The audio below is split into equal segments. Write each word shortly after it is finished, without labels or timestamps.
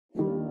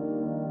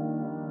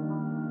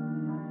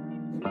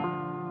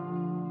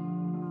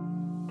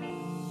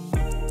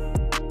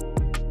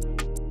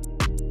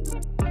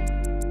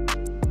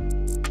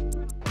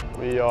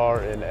We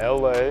are in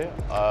LA,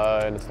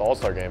 and it's the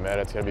All-Star game, man.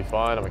 It's going to be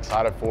fun. I'm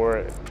excited for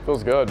it. It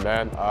feels good,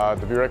 man.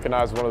 To be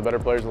recognized as one of the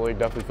better players in the league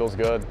definitely feels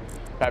good.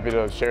 Happy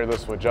to share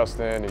this with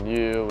Justin and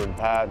you and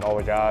Pat and all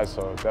the guys,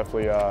 so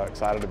definitely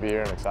excited to be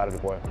here and excited to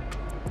play.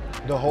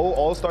 The whole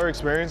All-Star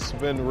experience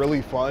has been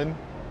really fun.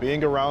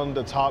 Being around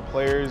the top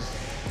players,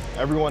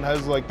 everyone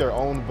has like their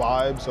own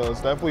vibe, so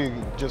it's definitely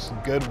just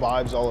good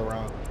vibes all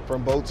around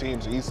from both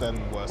teams, East and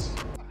West.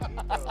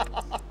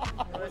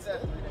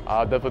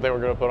 I definitely think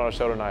we're going to put on a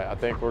show tonight. I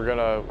think it's going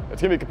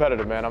to be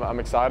competitive, man. I'm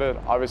excited.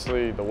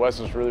 Obviously, the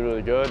West is really,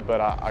 really good, but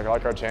I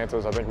like our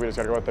chances. I think we just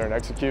got to go out there and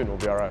execute, and we'll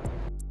be all right.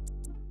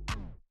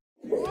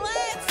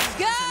 Let's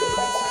go!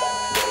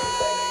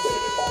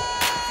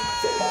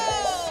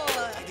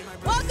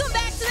 Welcome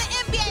back to the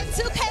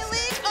NBA2K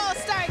League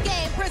All-Star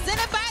Game,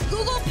 presented by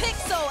Google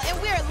Pixel,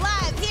 and we're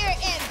live here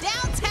in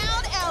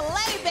downtown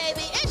LA,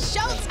 baby. It's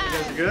showtime. You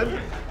guys are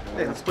good?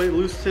 Hey, let's play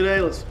loose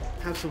today. Let's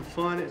have some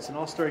fun. It's an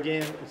all-star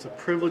game. It's a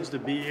privilege to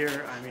be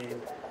here. I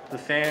mean, the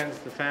fans,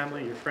 the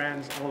family, your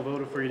friends, all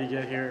voted for you to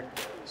get here.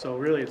 So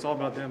really, it's all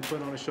about them,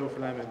 putting on a show for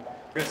them. And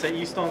we're gonna say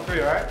East on 3,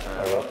 all right?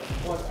 I will.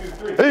 1,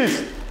 2, 3.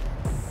 East!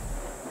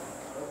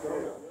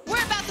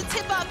 We're about to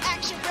tip off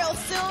action real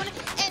soon.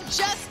 And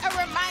just a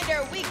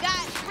reminder, we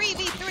got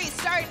 3v3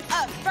 starting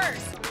up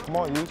first. Come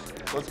on,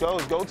 youth. Let's go.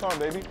 It's go time,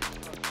 baby.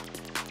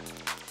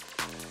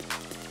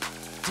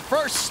 The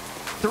first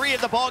 3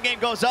 of the ball game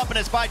goes up, and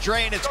it's by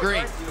Dre, and it's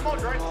green.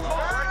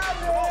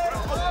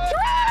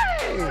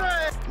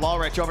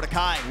 Lawrence over to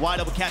Kai. Wide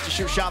open catch and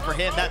shoot shot for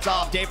him. That's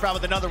off. Dave Brown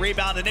with another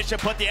rebound, and it should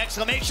put the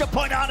exclamation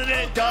point on it, and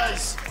it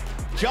does.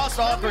 Just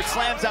Awkward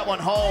slams that one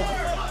home,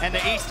 and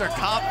the Eastern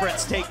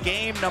Conference take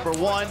game number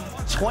 1,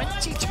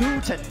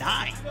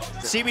 22-9.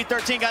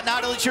 CB13 got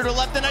not only shooter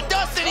left in the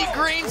dust, and he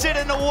greens it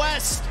in the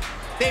West.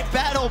 They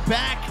battle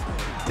back.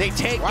 They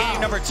take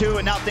game number 2,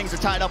 and now things are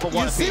tied up at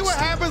 1 apiece. You see what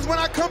happens when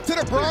I come to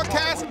the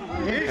broadcast?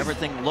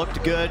 Everything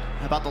looked good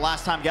about the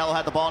last time Gallo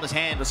had the ball in his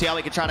hand. We'll see how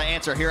he can try to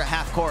answer here at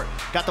half court.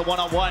 Got the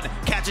one-on-one,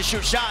 catch and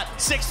shoot shot.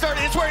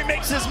 6:30, it's where he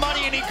makes his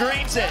money, and he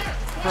greens it.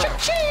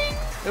 Cha-ching!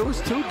 It was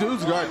 2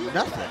 dudes guarding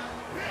nothing.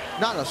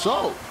 Not a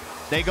soul.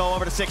 They go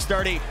over to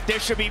 6:30.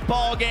 This should be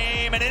ball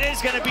game, and it is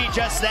going to be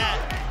just that.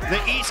 The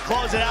East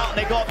close it out, and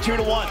they go up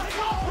 2-1.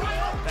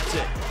 That's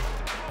it.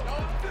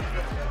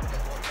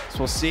 So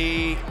we'll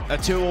see. A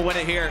 2 will win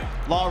it here.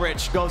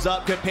 Lawrence goes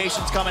up. Good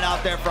patience coming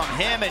out there from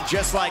him, and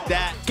just like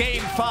that,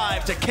 game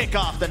 5 to kick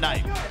off the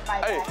night.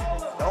 Hey,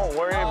 don't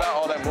worry about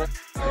all that bull.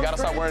 You got to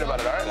stop worrying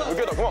about it, all right? We're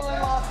good, though. Come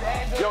on.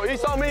 Yo,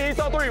 East on me, East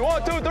on 3.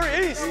 1, 2,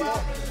 3, East.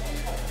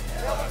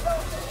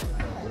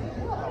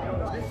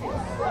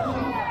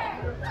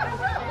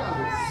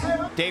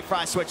 Dave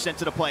Fry switched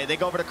into the play. They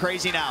go over to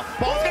Crazy now.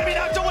 Ball's going to be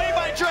knocked away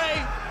by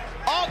Dre.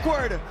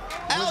 Awkward.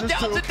 Out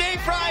down to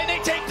Dave Fry, and they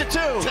take the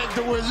 2. Take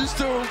the Wizards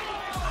 2.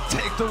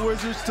 Take the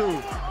Wizards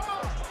 2.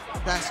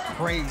 That's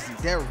crazy.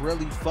 They're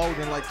really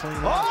folding like clean.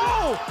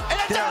 Oh! And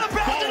it's out of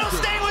bounds, and it'll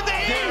stay with the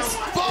East.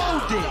 They're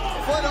folding.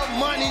 For the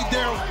money,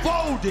 they're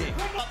folding.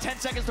 About 10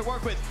 seconds to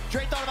work with.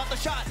 Dre thought about the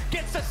shot.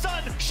 Gets the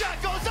sun.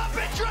 Shot goes up,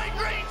 and Dre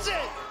greens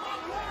it.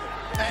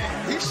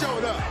 Hey, he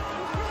showed up.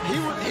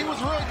 He was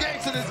real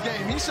gangster this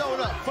game. He showed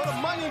up. For the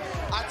money,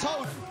 I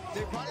told you.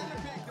 They probably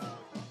picked up.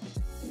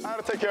 I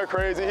had to take care of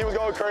Crazy. He was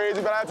going crazy,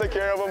 but I had to take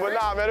care of him. But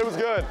nah, man, it was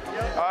good.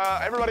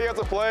 Everybody gets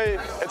to play.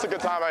 It's a good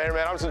time out here,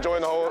 man. I'm just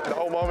enjoying the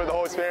whole moment, the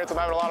whole experience. I'm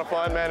having a lot of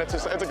fun, man. It's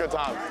a good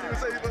time.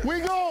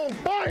 We gon'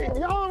 fight.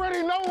 Y'all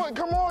already know what.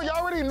 Come on,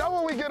 y'all already know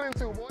what we get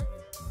into, boy.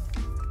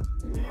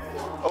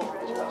 Oh.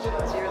 You're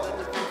the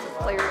defensive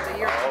player of the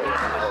year.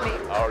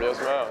 Oh, yes,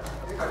 ma'am.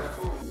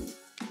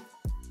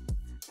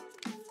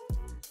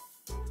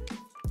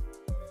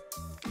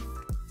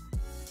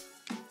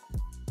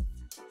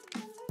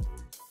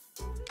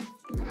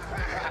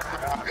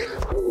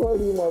 Love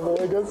you, my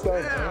boy. Good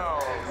stuff.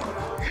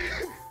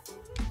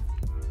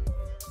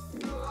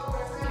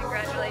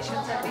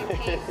 Congratulations,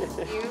 MVP.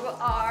 You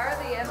are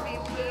the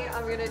MVP.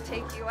 I'm going to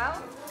take you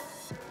out.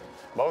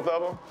 Both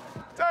of them?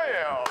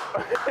 Damn!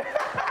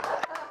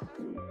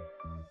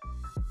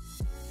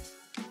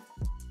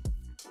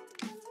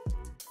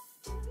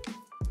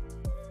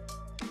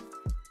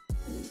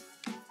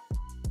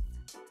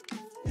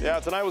 Yeah,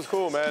 tonight was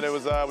cool, man. It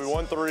was we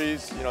won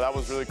 3s. You know, that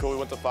was really cool. We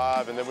went to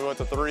 5, and then we went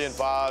to 3 and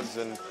 5s,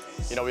 and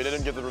you know, we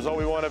didn't get the result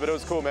we wanted, but it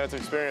was cool, man. It's an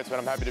experience, man.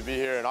 I'm happy to be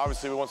here, and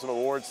obviously we won some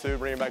awards too,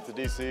 bringing back to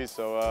DC.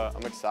 So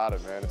I'm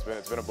excited, man. It's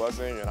been a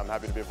blessing, and I'm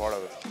happy to be a part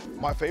of it.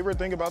 My favorite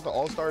thing about the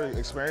All-Star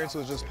experience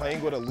was just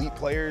playing with elite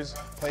players,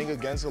 playing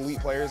against elite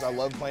players. I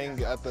love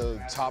playing at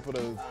the top of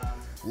the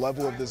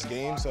level of this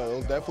game, so it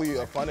was definitely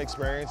a fun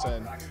experience,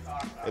 and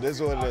it is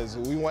what it is.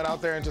 We went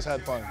out there and just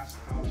had fun.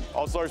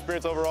 All-Star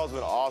experience overall has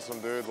been awesome,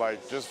 dude.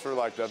 Like, just for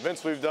like the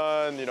events we've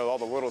done, you know, all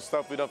the little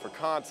stuff we've done for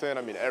content,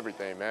 I mean,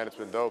 everything, man. It's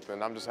been dope,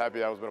 and I'm just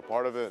happy I was been a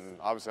part of it, and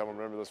obviously I'm gonna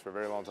remember this for a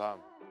very long time.